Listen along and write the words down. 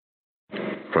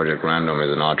Project Random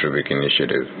is an Artrivik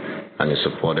initiative and is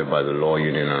supported by the Law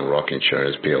Union and Rock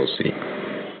Insurance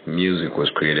PLC. Music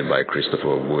was created by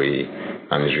Christopher Obuyi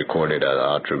and is recorded at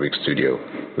Artrivik Studio,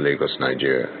 Lagos,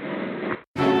 Nigeria.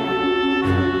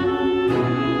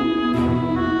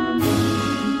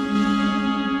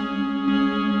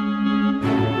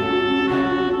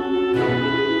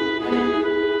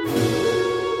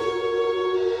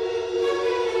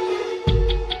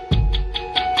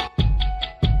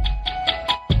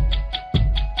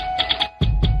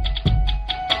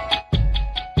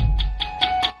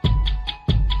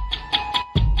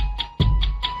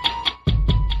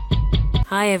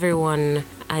 Hi everyone,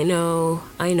 I know,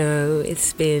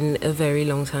 it's been a very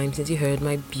long time since you heard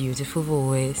my beautiful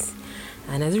voice,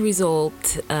 and as a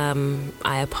result,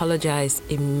 I apologize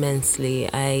immensely.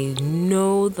 I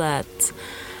know that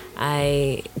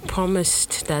I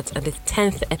promised that at the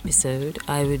 10th episode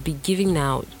I would be giving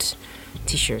out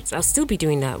t-shirts. I'll still be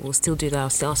doing that, we'll still do that, I'll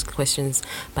still ask questions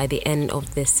by the end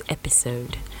of this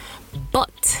episode,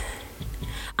 but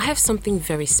I have something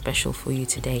very special for you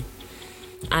today.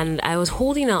 And I was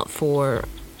holding out for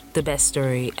the best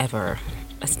story ever.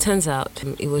 As it turns out,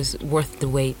 it was worth the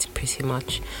wait pretty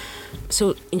much.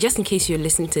 So just in case you're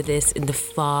listening to this in the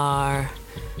far,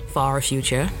 far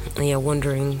future and you're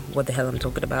wondering what the hell I'm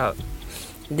talking about,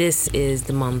 this is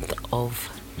the month of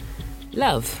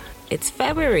love. It's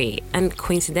February, and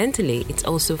coincidentally, it's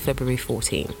also February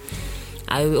 14.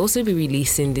 I will also be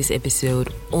releasing this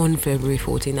episode on February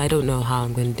 14. I don't know how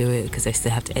I'm going to do it because I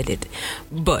still have to edit,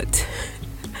 but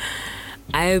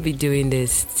I will be doing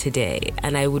this today,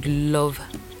 and I would love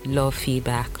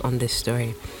feedback on this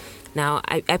story. Now,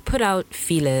 I put out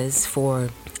feelers for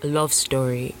a love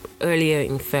story earlier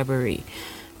in February,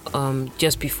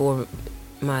 just before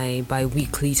my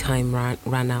bi-weekly time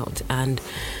ran out, and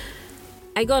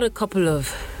I got a couple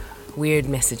of weird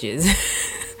messages.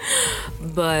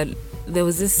 But there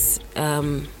was this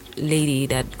lady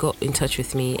that got in touch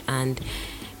with me, and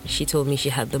she told me she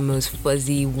had the most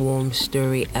fuzzy, warm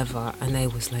story ever. And I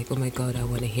was like, oh my God, I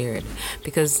want to hear it.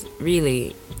 Because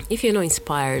really, if you're not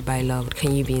inspired by love, what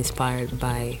can you be inspired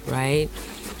by, right?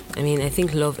 I mean, I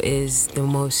think love is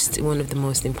one of the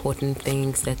most important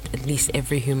things that at least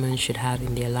every human should have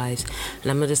in their lives. And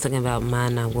I'm not just talking about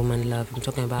man and woman love. I'm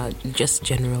talking about just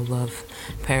general love,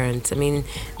 parents. I mean,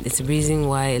 it's the reason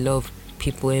why a lot of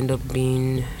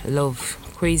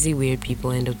crazy weird people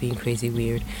end up being crazy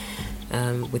weird.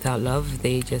 Without love,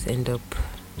 they just end up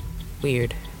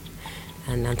weird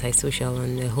and antisocial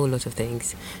and a whole lot of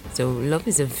things. So love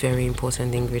is a very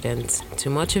important ingredient. Too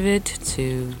much of it,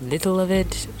 too little of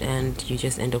it, and you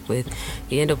end up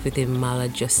with a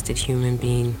maladjusted human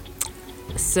being.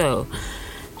 So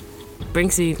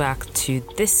brings me back to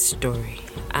this story,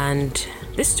 and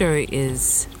this story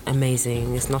is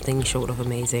amazing. It's nothing short of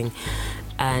amazing,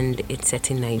 and it's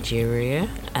set in Nigeria,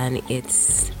 and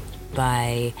it's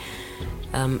by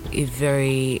a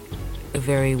very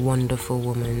wonderful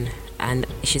woman, and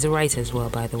she's a writer as well,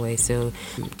 by the way, so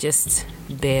just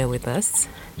bear with us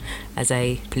as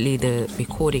I play the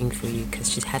recording for you, because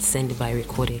she had to send it by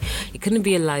recording. It couldn't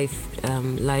be a live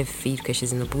feed because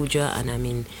she's in Abuja and I'm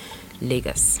in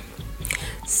Lagos.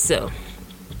 So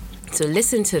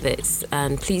listen to this,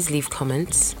 and please leave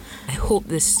comments. I hope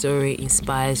this story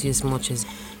inspires you as much as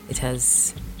it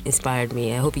has inspired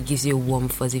me. I hope it gives you a warm,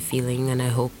 fuzzy feeling, and I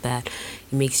hope that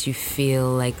it makes you feel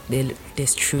like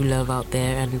there's true love out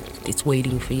there and it's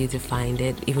waiting for you to find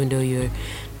it, even though your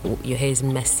hair is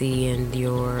messy and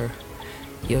your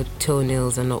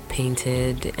toenails are not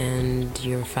painted and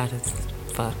you're fat as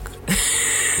fuck.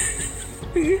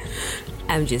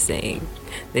 I'm just saying,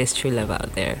 there's true love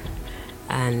out there,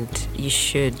 and you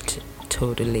should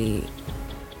totally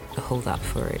hold out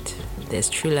for it. There's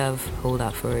true love, hold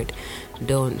out for it.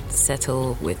 Don't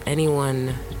settle with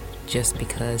anyone just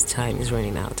because time is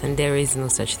running out. And there is no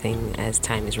such thing as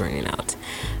time is running out.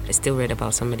 I still read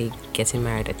about somebody getting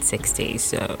married at 60,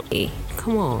 so hey,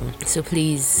 come on. So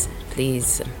please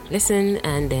listen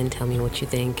and then tell me what you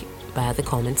think by the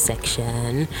comment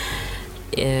section.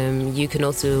 You can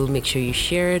also make sure you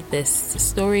share this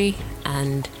story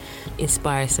and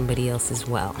inspire somebody else as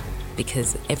well,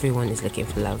 because everyone is looking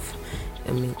for love.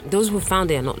 I mean, those who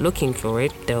found it are not looking for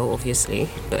it, though, obviously,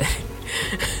 but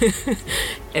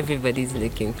everybody's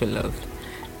looking for love,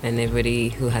 and everybody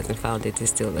who hasn't found it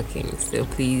is still looking. So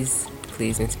please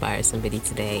inspire somebody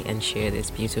today and share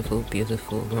this beautiful,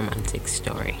 beautiful romantic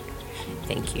story.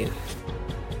 Thank you.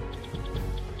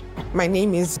 My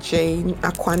name is Jane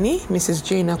Akwani, Mrs.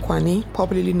 Jane Akwani,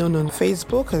 popularly known on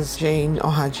Facebook as Jane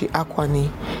Ohaji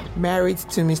Akwani, married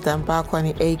to Mr.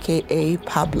 Mbakwani, aka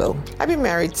Pablo. I've been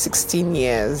married 16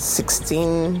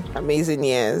 amazing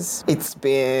years. It's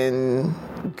been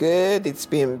good, it's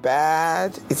been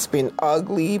bad, it's been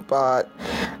ugly, but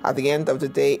at the end of the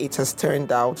day, it has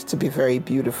turned out to be very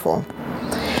beautiful.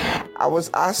 I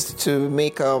was asked to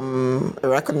make a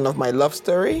recording of my love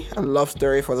story, a love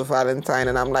story for the Valentine,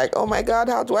 and I'm like, oh my God,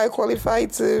 how do I qualify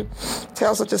to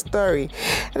tell such a story?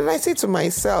 And then I say to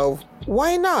myself,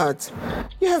 why not?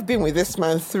 You have been with this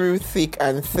man through thick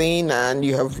and thin, and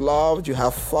you have loved, you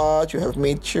have fought, you have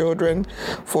made children,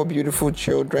 4 beautiful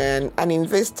children. And in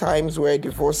these times where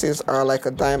divorces are like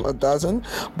a dime a dozen,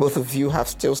 both of you have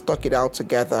still stuck it out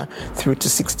together through to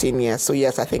 16 years. So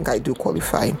yes, I think I do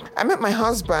qualify. I met my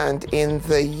husband in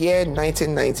the year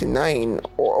 1999,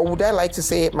 or would I like to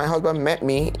say my husband met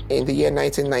me in the year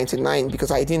 1999, because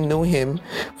I didn't know him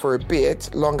for a bit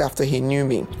long after he knew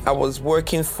me. I was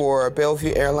working for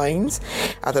Bellevue Airlines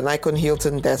at the Nikon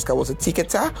Hilton desk. I was a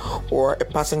ticketer or a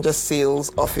passenger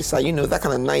sales officer. You know, that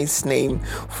kind of nice name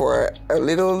for a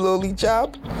little lowly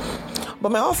job.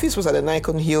 But my office was at the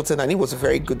Nikon Hilton, and it was a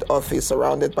very good office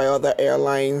surrounded by other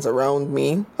airlines around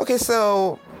me. Okay,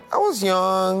 so I was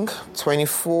young,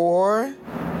 24,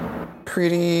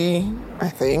 pretty, I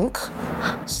think,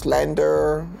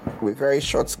 slender, with very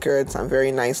short skirts and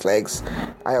very nice legs,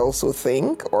 I also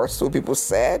think, or so people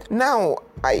said. Now,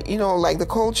 the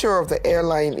culture of the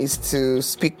airline is to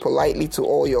speak politely to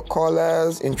all your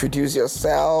callers, introduce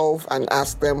yourself, and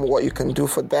ask them what you can do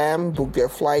for them, book their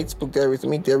flights,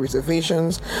 make their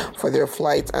reservations for their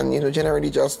flights, and, generally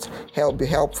just be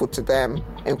helpful to them,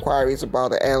 inquiries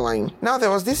about the airline. Now, there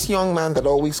was this young man that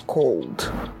always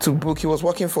called to book. He was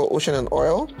working for Ocean and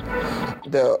Oil,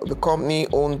 the company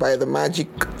owned by the Magic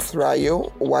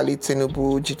Trio, Wale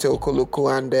Tinubu, Jite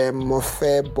Okoloko, and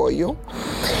Mofe Boyo.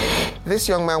 This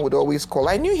young man would always call.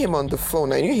 I knew him on the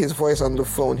phone. I knew his voice on the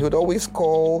phone. He would always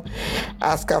call,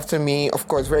 ask after me. Of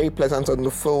course, very pleasant on the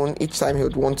phone. Each time he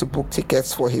would want to book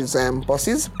tickets for his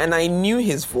buses. And I knew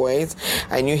his voice.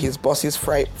 I knew his boss's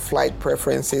flight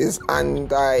preferences.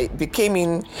 And I became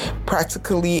in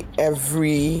practically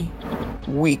every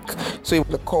week. So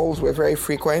the calls were very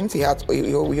frequent.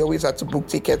 We always had to book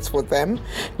tickets for them,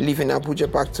 leaving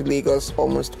Abuja back to Lagos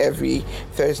almost every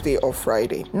Thursday or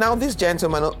Friday. Now, this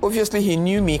gentleman, obviously he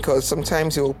knew me because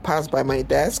sometimes he would pass by my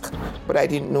desk, but I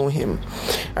didn't know him.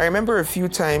 I remember a few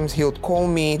times he would call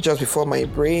me just before my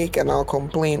break, and I'll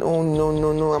complain, oh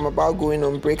no, I'm about going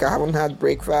on break, I haven't had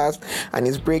breakfast, and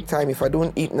it's break time. If I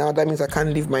don't eat now, that means I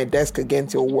can't leave my desk again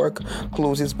till work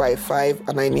closes by 5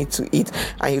 and I need to eat.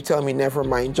 And he'll tell me, never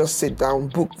mind, just sit down,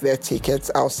 book their tickets,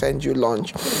 I'll send you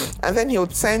lunch. And then he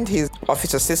would send his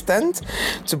office assistant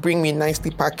to bring me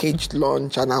nicely packaged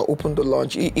lunch, and I'll open the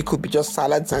lunch. It could be just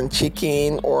salads and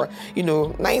chicken, or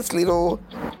nice little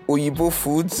Oyibo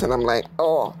foods, and I'm like,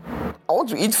 oh, I want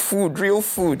to eat food, real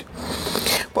food.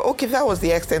 But okay, that was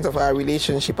the extent of our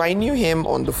relationship. I knew him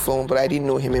on the phone, but I didn't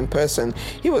know him in person.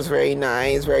 He was very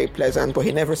nice, very pleasant, but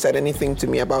he never said anything to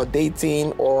me about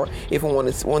dating or even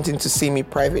wanting to see me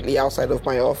privately outside of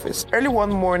my office. Early one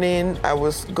morning, I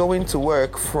was going to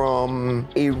work from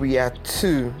Area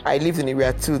 2. I lived in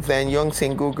Area 2 then, young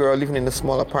single girl living in a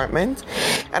small apartment.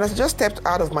 And as I just stepped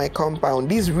out of my compound,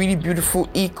 this really beautiful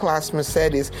E-Class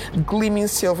Mercedes, gleaming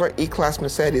silver E-Class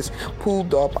Mercedes,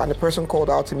 pulled up, and the person called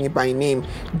out to me by name,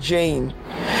 Jane.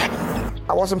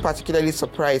 I wasn't particularly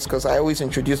surprised because I always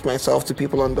introduced myself to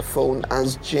people on the phone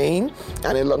as Jane,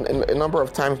 and a number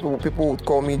of times people would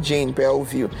call me Jane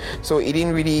Bellevue. So it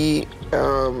didn't really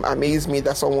amaze me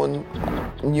that someone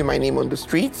knew my name on the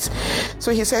streets.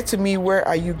 So he said to me, where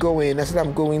are you going? I said,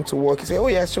 I'm going to work. He said, oh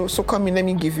yeah, so come in, let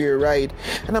me give you a ride.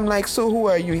 And I'm like, so who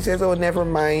are you? He says, oh, never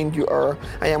mind,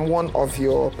 I am one of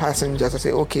your passengers. I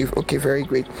said, okay, very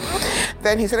great.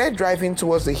 Then he started driving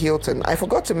towards the Hilton. I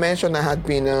forgot to mention I had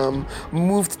been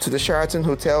moved to the Sheraton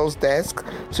Hotel's desk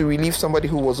to relieve somebody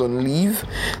who was on leave.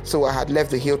 So I had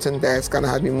left the Hilton desk and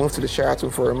I had been moved to the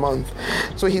Sheraton for a month.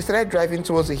 So he started driving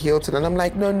towards the Hilton, and I'm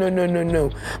like,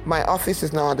 no. My office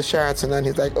is now at the Sheraton. And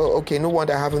he's like, oh, okay, no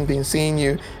wonder I haven't been seeing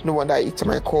you. No wonder each time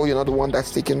I call, you're not the one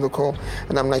that's taking the call.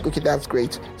 And I'm like, okay, that's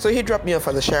great. So he dropped me off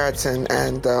at the Sheraton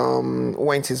and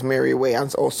went his merry way.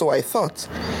 And so I thought.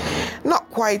 Not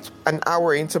quite an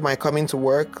hour into my coming to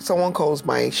work, someone calls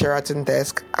my Sheraton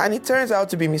desk, and it turns out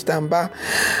to be Mr. Mba.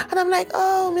 And I'm like,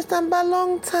 oh, Mr. Mba,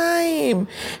 long time.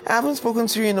 I haven't spoken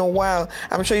to you in a while.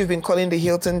 I'm sure you've been calling the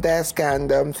Hilton desk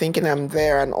and thinking I'm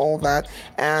there and all that.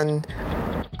 And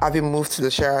I've been moved to the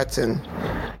Sheraton.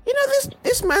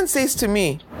 This man says to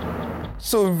me,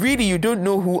 So really, you don't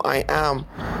know who I am?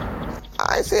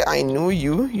 I say, I know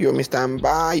you. You're Mr.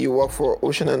 Mba. You work for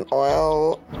Ocean and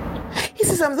Oil. He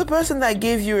says, I'm the person that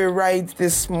gave you a ride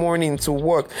this morning to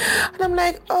work. And I'm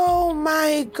like, oh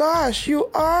my gosh, you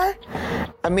are?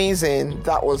 Amazing.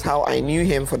 That was how I knew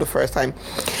him for the first time.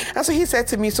 And so he said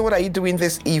to me, so what are you doing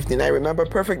this evening? I remember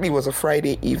perfectly, it was a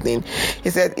Friday evening.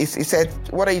 He said,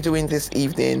 what are you doing this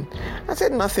evening? I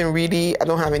said, nothing really. I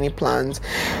don't have any plans.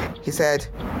 He said,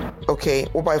 okay,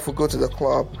 what about if we go to the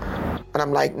club? And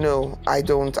I'm like, no, I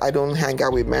don't hang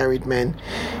out with married men.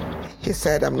 He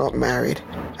said, I'm not married.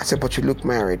 I said, but you look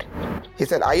married. He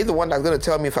said, are you the one that's going to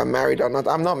tell me if I'm married or not?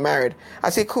 I'm not married.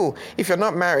 I said, cool. If you're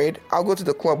not married, I'll go to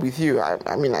the club with you.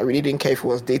 I mean, I really didn't care if he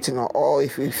was dating or all.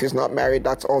 If he's not married,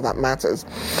 that's all that matters.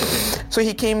 So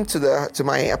he came to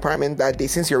my apartment that day.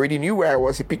 Since he already knew where I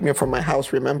was, he picked me up from my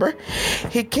house, remember?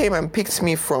 He came and picked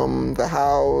me from the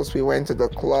house. We went to the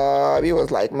club. It was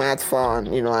like mad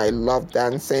fun. You know, I loved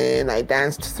dancing. I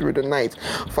danced through the night,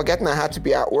 forgetting I had to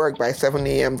be at work by 7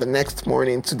 a.m. the next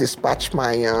morning to dispatch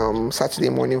my Saturday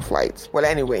morning flight. Well,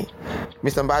 anyway,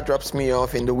 Mr. Mba drops me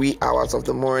off in the wee hours of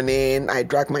the morning. I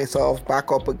drag myself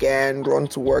back up again, run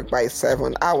to work by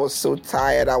 7. I was so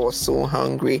tired. I was so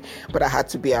hungry, but I had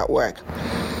to be at work.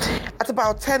 At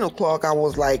about 10 o'clock, I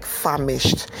was like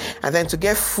famished. And then to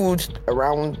get food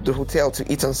around the hotel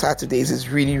to eat on Saturdays is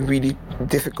really, really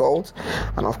difficult.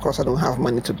 And of course, I don't have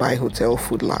money to buy hotel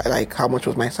food. Like how much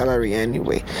was my salary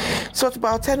anyway? So at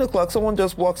about 10 o'clock, someone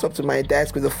just walks up to my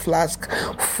desk with a flask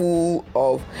full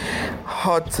of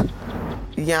hot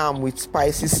yam with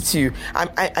spicy stew.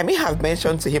 I may have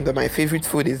mentioned to him that my favorite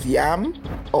food is yam.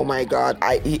 Oh my God.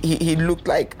 He looked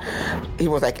like he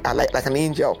was like an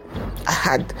angel.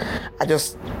 I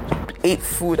just ate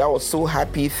food. I was so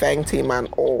happy, thanked him and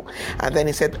all. And then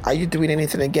he said, are you doing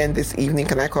anything again this evening?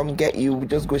 Can I come get you? We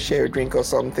just go share a drink or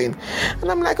something.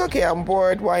 And I'm like, okay, I'm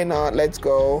bored. Why not? Let's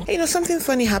go. You know, something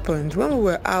funny happened. When we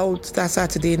were out that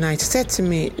Saturday night, he said to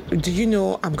me, do you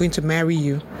know I'm going to marry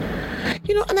you?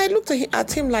 You know, and I looked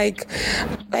at him like,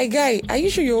 guy, are you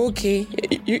sure you're okay?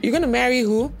 You're going to marry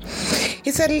who? He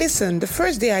said, listen, the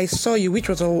first day I saw you, which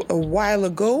was a while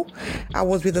ago, I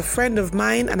was with a friend of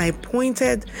mine and I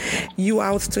pointed you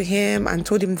out to him and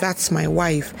told him that's my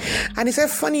wife. And he said,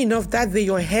 funny enough, that day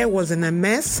your hair was in a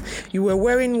mess. You were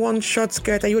wearing one short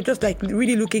skirt and you were just like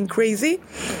really looking crazy.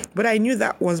 But I knew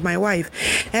that was my wife.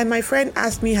 And my friend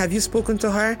asked me, have you spoken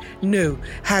to her? No.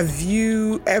 Have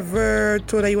you ever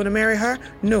told her you want to marry her?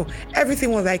 No.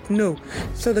 Everything was like, no.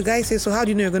 So the guy says, so how do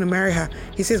you know you're going to marry her?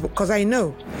 He says, because I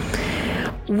know.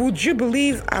 Would you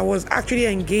believe I was actually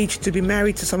engaged to be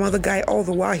married to some other guy all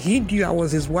the while he knew I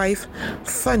was his wife?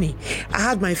 Funny. I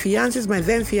had my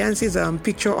then fiance's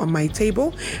picture on my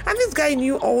table, and this guy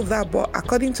knew all that, but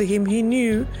according to him, he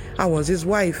knew I was his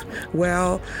wife.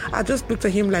 Well, I just looked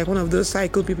at him like one of those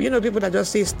psycho people. You know, people that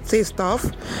just say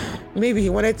stuff. Maybe he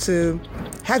wanted to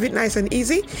have it nice and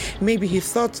easy. Maybe he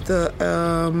thought the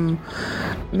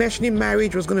mentioning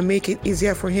marriage was going to make it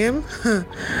easier for him.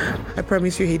 I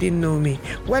promise you he didn't know me.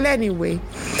 Well, anyway,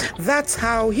 that's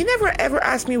how he never ever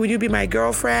asked me, will you be my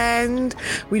girlfriend?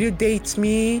 Will you date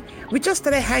me? We just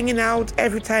started hanging out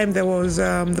every time there was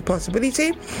the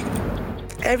possibility.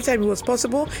 Every time it was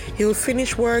possible, he'll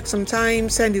finish work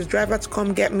sometimes, send his driver to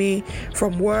come get me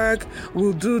from work.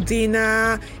 We'll do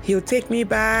dinner. He'll take me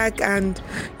back. And,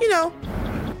 you know,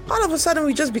 all of a sudden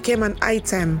we just became an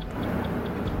item.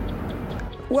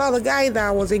 Well, the guy that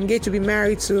I was engaged to be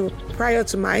married to prior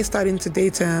to my starting to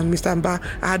date Mr. Mba,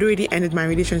 I had already ended my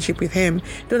relationship with him.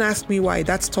 Don't ask me why.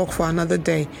 That's talk for another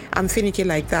day. I'm finicky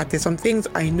like that. There's some things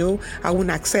I know I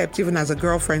wouldn't accept even as a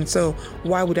girlfriend. So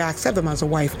why would I accept them as a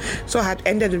wife? So I had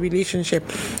ended the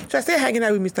relationship. So I stayed hanging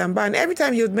out with Mr. Mba, and every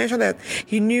time he would mention that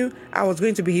he knew I was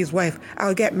going to be his wife, I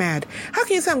would get mad. How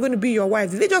can you say I'm going to be your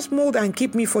wife? Did they just mold and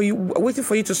keep me for you, waiting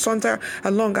for you to saunter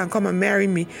along and come and marry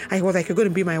me? And he was like, you're going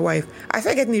to be my wife. I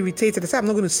started getting irritated. I said, I'm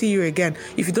not going to see you again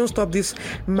if you don't stop this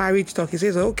marriage talk. He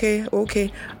says, okay,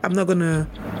 I'm not going to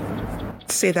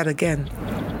say that again.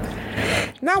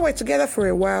 Now we're together for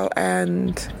a while,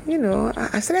 and, you know,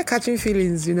 I started catching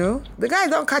feelings, you know. The guy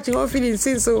don't catch his own feelings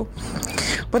since, so.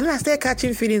 But then I started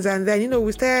catching feelings, and then, you know,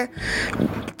 we started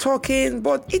talking.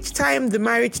 But each time the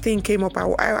marriage thing came up,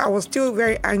 I was still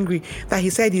very angry that he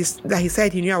said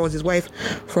he knew I was his wife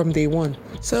from day one.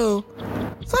 So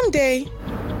someday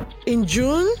in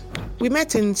June, we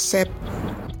met in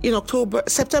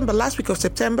September, last week of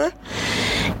September.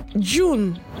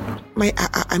 June,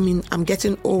 I'm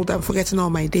getting old, I'm forgetting all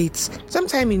my dates.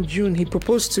 Sometime in June, he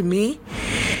proposed to me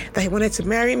that he wanted to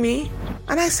marry me.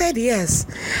 And I said, yes.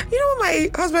 You know what my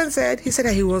husband said? He said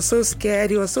that he was so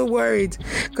scared. He was so worried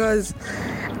because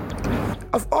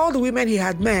of all the women he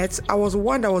had met, I was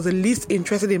one that was the least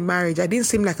interested in marriage. I didn't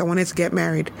seem like I wanted to get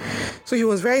married. So he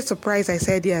was very surprised I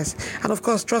said yes. And of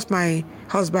course, trust my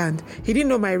husband. He didn't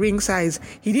know my ring size.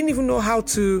 He didn't even want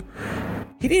to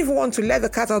let the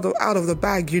cat out of the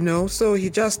bag, So he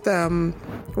just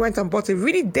went and bought a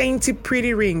really dainty,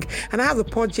 pretty ring. And I have the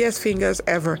pudgiest fingers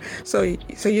ever. So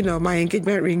my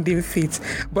engagement ring didn't fit.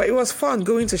 But it was fun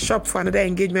going to shop for another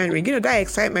engagement ring. That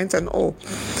excitement and all.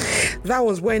 That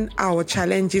was when our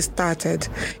challenges started.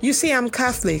 You see, I'm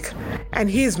Catholic and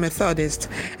he's Methodist.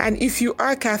 And if you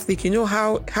are Catholic, you know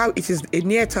how it is a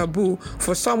near taboo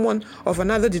for someone of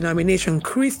another denomination,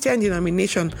 Christian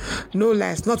denomination, no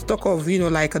less, not to talk of,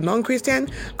 like a non-Christian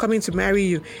coming to marry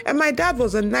you. And my dad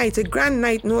was a knight, a grand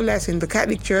knight, no less, in the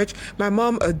Catholic Church. My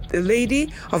mom, a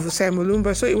lady of the St.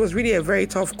 Mulumba. So it was really a very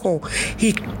tough call.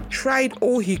 He tried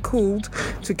all he could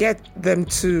to get them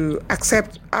to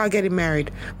accept our getting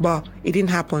married, but it didn't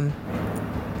happen.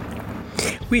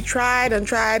 We tried and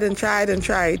tried and tried and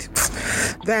tried.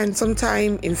 Then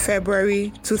sometime in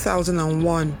February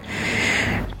 2001,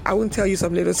 I won't tell you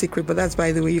some little secret, but that's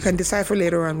by the way. You can decipher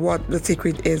later on what the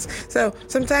secret is. So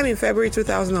sometime in February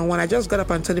 2001, I just got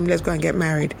up and told him, let's go and get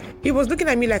married. He was looking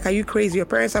at me like, are you crazy? Your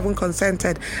parents haven't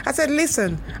consented. I said,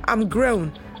 listen, I'm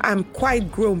grown. I'm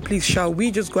quite grown, please, shall we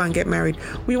just go and get married?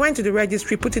 We went to the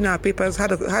registry, put in our papers,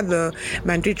 had the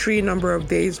mandatory number of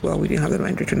days. Well, we didn't have the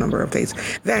mandatory number of days.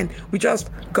 Then we just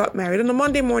got married. On a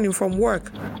Monday morning from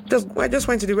work, I just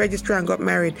went to the registry and got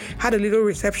married. Had a little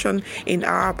reception in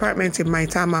our apartment in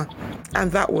Maitama.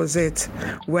 And that was it.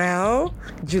 Well,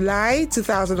 July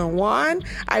 2001,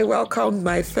 I welcomed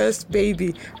my first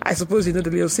baby. I suppose you know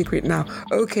the little secret now.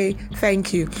 Okay,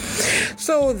 thank you.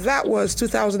 So that was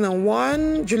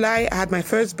 2001. July, I had my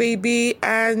first baby,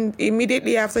 and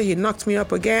immediately after, he knocked me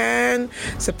up again.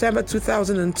 September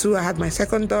 2002, I had my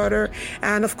second daughter,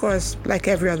 and of course, like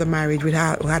every other marriage, we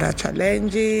had our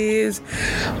challenges,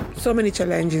 so many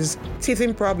challenges,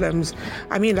 teething problems.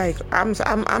 I mean, like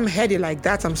I'm heady like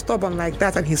that, I'm stubborn like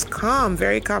that, and he's calm,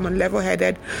 very calm and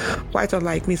level-headed, quite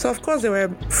unlike me. So of course, there were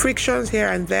frictions here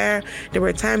and there. There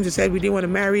were times he said we didn't want to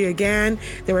marry again.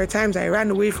 There were times I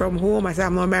ran away from home. I said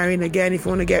I'm not marrying again. If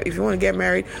you want to get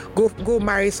married, go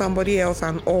marry somebody else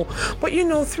and all. But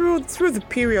through the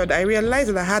period, I realized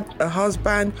that I had a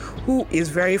husband who is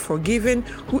very forgiving,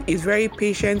 who is very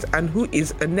patient, and who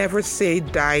is a never say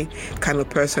die kind of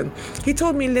person. He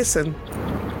told me, listen,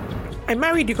 I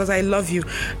married you because I love you,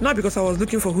 not because I was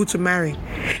looking for who to marry.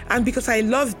 And because I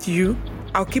loved you,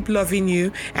 I'll keep loving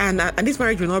you, and this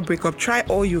marriage will not break up. Try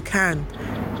all you can.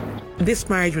 This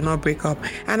marriage will not break up.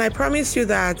 And I promise you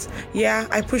that,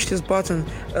 I pushed this button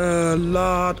a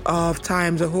lot of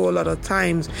times, a whole lot of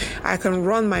times. I can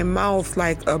run my mouth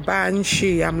like a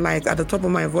banshee. I'm like at the top of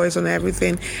my voice and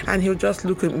everything. And he'll just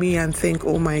look at me and think,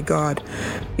 oh my God,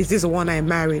 is this the one I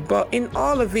married? But in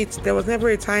all of it, there was never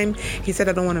a time he said,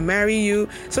 I don't want to marry you.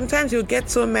 Sometimes he'll get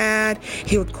so mad.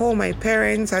 He would call my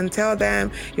parents and tell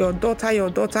them, your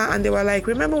daughter. And they were like,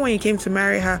 remember when you came to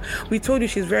marry her? We told you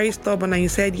she's very stubborn. And you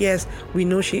said, yes, we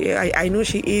know I know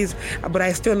she is, but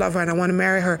I still love her and I want to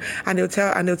marry her. And they'll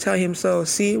tell him, so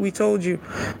see, we told you.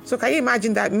 So can you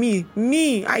imagine that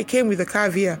me, I came with a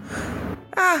caveat.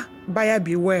 Buyer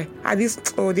beware. At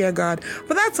least, oh dear God.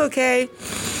 But that's okay.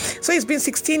 So it's been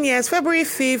 16 years. February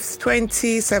 5th,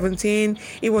 2017,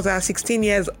 it was our 16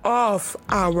 years of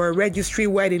our registry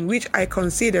wedding, which I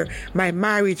consider my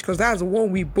marriage, because that's the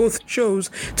one we both chose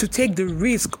to take the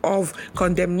risk of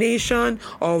condemnation,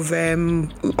 of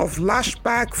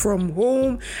lashback from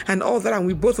home and all that. And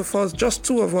we both of us, just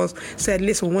two of us, said,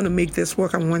 listen, we want to make this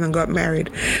work, and we went and got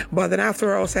married. But then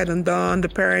after all said and done, the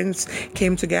parents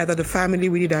came together, the family,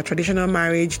 we did our traditional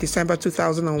marriage December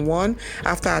 2001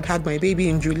 after I'd had my baby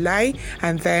in July,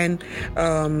 and then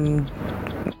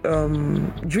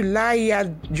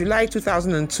July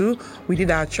 2002 we did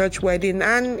our church wedding,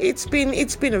 and it's been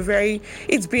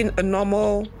a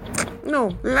normal,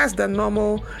 less than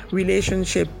normal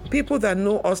relationship. People that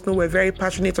know us know we're very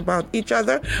passionate about each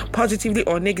other, positively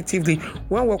or negatively.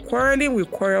 When we're quarreling, we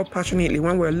quarrel passionately.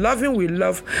 When we're loving, we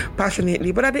love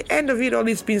passionately. But at the end of it all,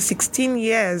 it's been 16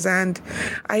 years, and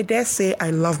I dare say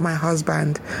I love my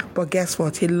husband. But guess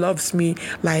what? He loves me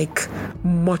like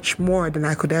much more than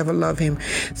I could ever love him.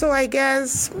 So I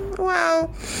guess,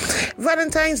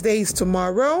 Valentine's Day is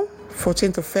tomorrow.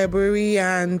 14th of February,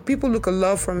 and people look at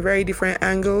love from very different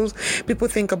angles. People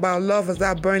think about love as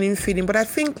that burning feeling, but I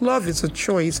think love is a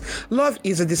choice. Love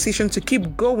is a decision to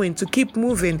keep going, to keep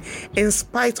moving in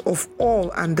spite of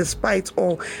all and despite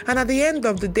all. And at the end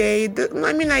of the day,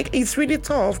 it's really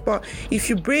tough, but if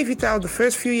you brave it out, the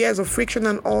first few years of friction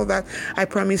and all that, I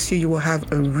promise you will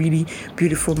have a really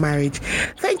beautiful marriage.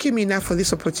 Thank you, Mina, for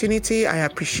this opportunity. I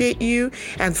appreciate you.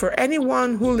 And for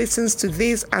anyone who listens to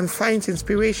this and finds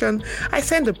inspiration, I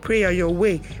send a prayer your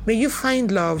way. May you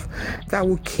find love that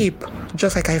will keep,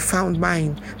 just like I found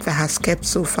mine that has kept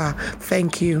so far.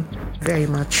 Thank you very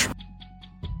much.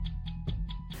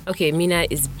 Okay, Mina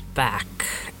is back,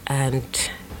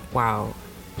 and wow.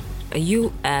 Do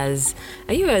you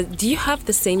have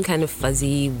the same kind of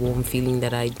fuzzy, warm feeling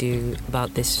that I do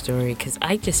about this story? Because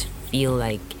I just feel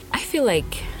like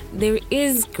there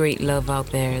is great love out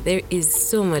there. There is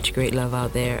so much great love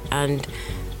out there, and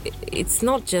it's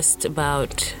not just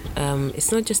about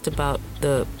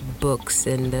the books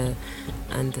and the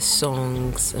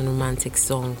songs and romantic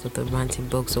songs, or the romantic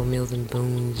books, or Mills and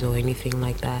Boons, or anything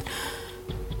like that,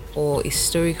 or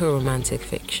historical romantic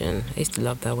fiction. I used to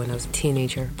love that when I was a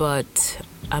teenager. But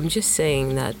I'm just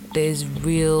saying that there's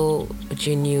real,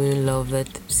 genuine love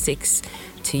that sticks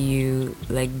to you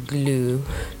like glue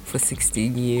for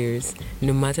 16 years,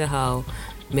 no matter how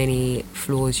many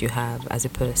flaws you have as a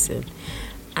person.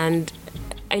 And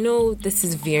I know this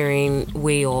is veering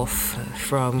way off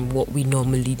from what we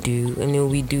normally do. I know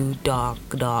we do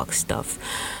dark stuff,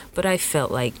 but I felt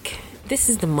like this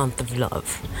is the month of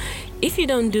love. If you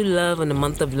don't do love on the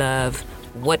month of love,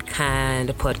 what kind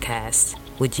of podcast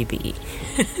would you be?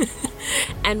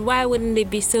 And why wouldn't it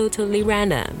be so totally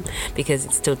random? Because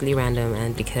it's totally random,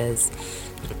 and because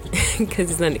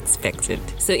it's unexpected.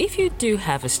 So if you do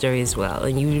have a story as well,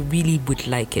 and you really would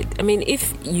like it,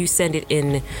 if you send it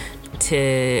in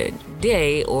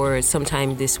today or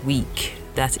sometime this week,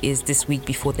 that is this week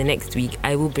before the next week,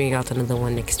 I will bring out another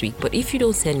one next week. But if you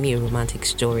don't send me a romantic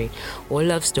story or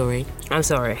love story, I'm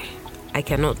sorry, I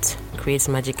cannot create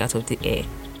magic out of the air.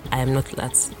 I am not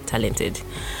that talented.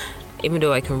 Even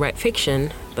though I can write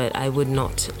fiction, but I would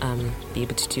not be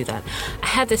able to do that. I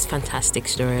had this fantastic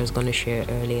story I was going to share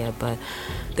earlier, but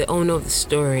the owner of the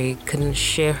story couldn't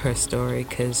share her story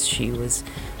because she's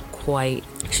quite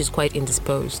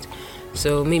indisposed.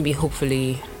 So maybe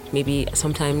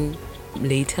sometime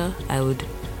later I would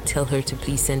tell her to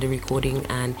please send a recording,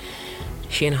 and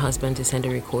she and her husband to send a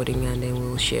recording, and then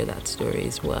we'll share that story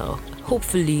as well.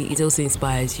 Hopefully it also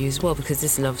inspires you as well, because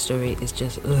this love story is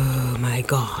just, oh my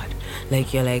god,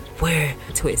 like you're like, where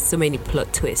twists, so many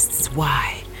plot twists,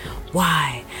 why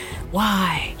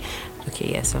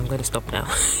okay, yeah, so I'm gonna stop now.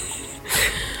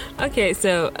 Okay,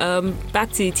 so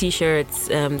back to the t-shirts,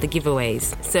 the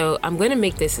giveaways. So I'm going to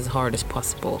make this as hard as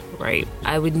possible, right?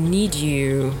 I would need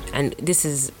you, and this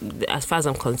is, as far as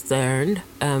I'm concerned,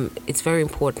 it's very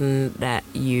important that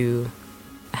you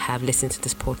have listened to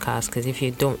this podcast, because if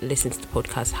you don't listen to the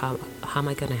podcast, how am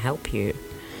I going to help you,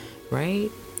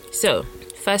 right? So,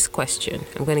 first question.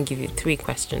 I'm going to give you 3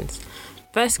 questions.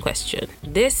 First question.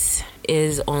 This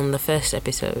is on the first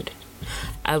episode.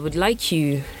 I would like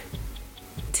you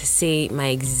to say my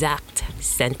exact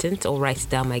sentence, or write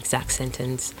down my exact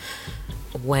sentence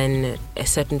when a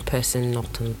certain person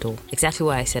knocked on the door. Exactly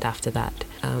what I said after that.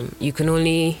 You can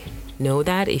only know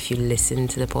that if you listen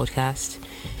to the podcast.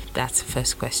 That's the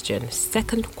first question.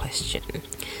 Second question.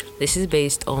 This is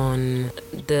based on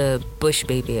the Bush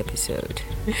Baby episode.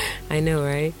 I know,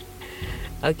 right?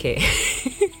 Okay.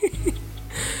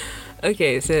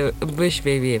 Okay, so Bush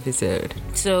Baby episode.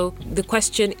 So the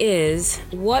question is,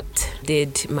 what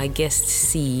did my guest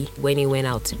see when he went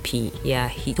out to pee? Yeah,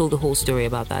 he told the whole story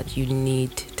about that. You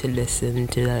need to listen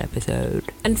to that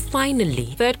episode. And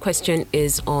finally, third question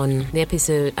is on the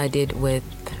episode I did with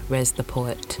Rez the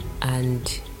Poet,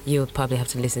 and you'll probably have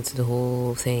to listen to the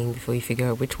whole thing before you figure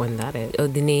out which one that is.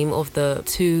 The name of the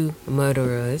 2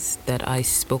 murderers that I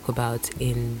spoke about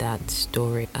in that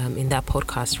story, in that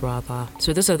podcast rather.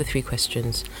 So those are the 3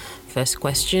 questions. First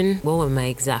question, what were my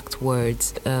exact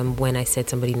words when I said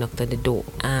somebody knocked at the door?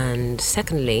 And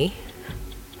secondly,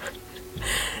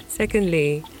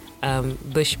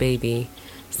 Bush Baby,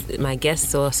 my guest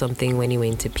saw something when he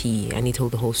went to pee, and he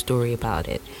told the whole story about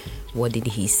it. What did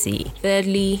he see?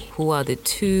 Thirdly, who are the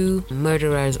 2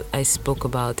 murderers I spoke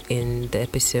about in the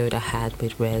episode I had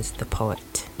with Rez the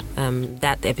Poet?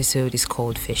 That episode is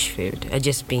called Fish Food. I'm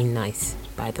just being nice,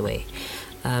 by the way.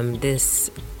 This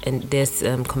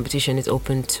competition is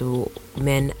open to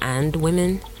men and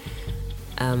women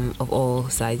of all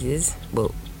sizes.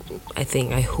 Well, I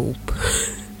hope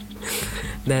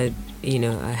that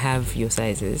I have your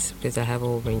sizes, because I have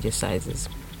all range of sizes.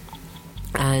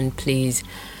 And please,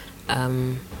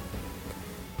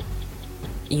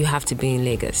 you have to be in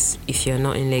Lagos. If you're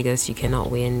not in Lagos, you cannot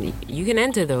win. You can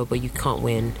enter though, but you can't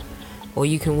win. Or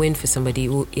you can win for somebody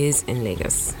who is in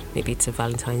Lagos. Maybe it's a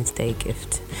Valentine's Day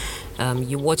gift.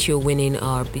 What you're winning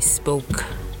are bespoke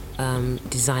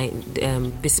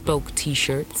bespoke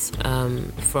t-shirts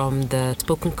from the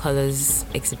Spoken Colors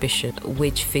exhibition,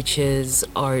 which features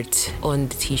art on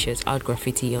the t-shirts, art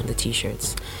graffiti on the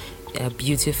t-shirts.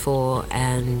 Beautiful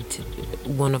and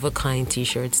one-of-a-kind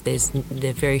t-shirts. There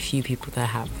are very few people that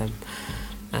have them.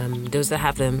 Those that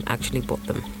have them actually bought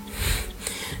them.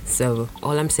 So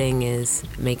all I'm saying is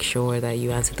make sure that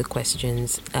you answer the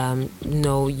questions.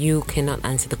 No, you cannot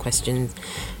answer the questions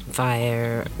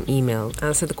via email.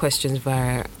 Answer the questions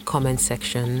via comment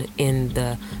section in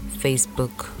the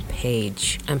Facebook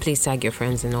page. And please tag your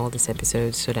friends in all these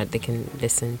episodes so that they can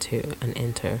listen to and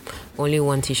enter. Only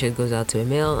one t-shirt goes out to a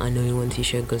male and only one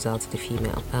t-shirt goes out to the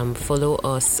female. Follow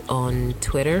us on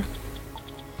Twitter.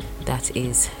 That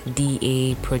is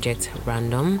DA Project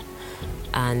Random.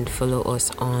 And follow us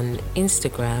on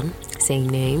Instagram, same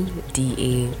name,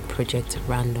 DA Project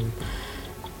Random.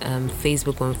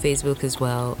 Facebook on Facebook as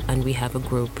well, and we have a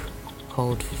group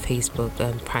called Facebook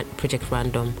Project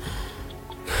Random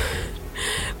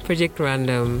Project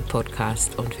Random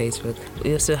Podcast on Facebook.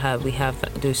 We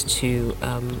have those two.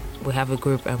 We have a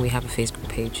group and we have a Facebook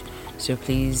page. So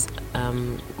please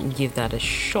give that a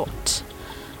shot.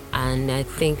 And I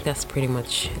think that's pretty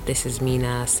much. This is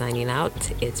Mina signing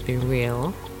out. It's been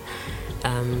real.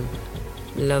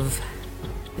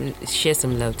 Share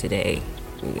some love today,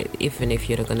 even if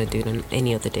you're not gonna do it on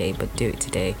any other day, but do it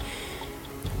today.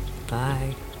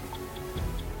 Bye.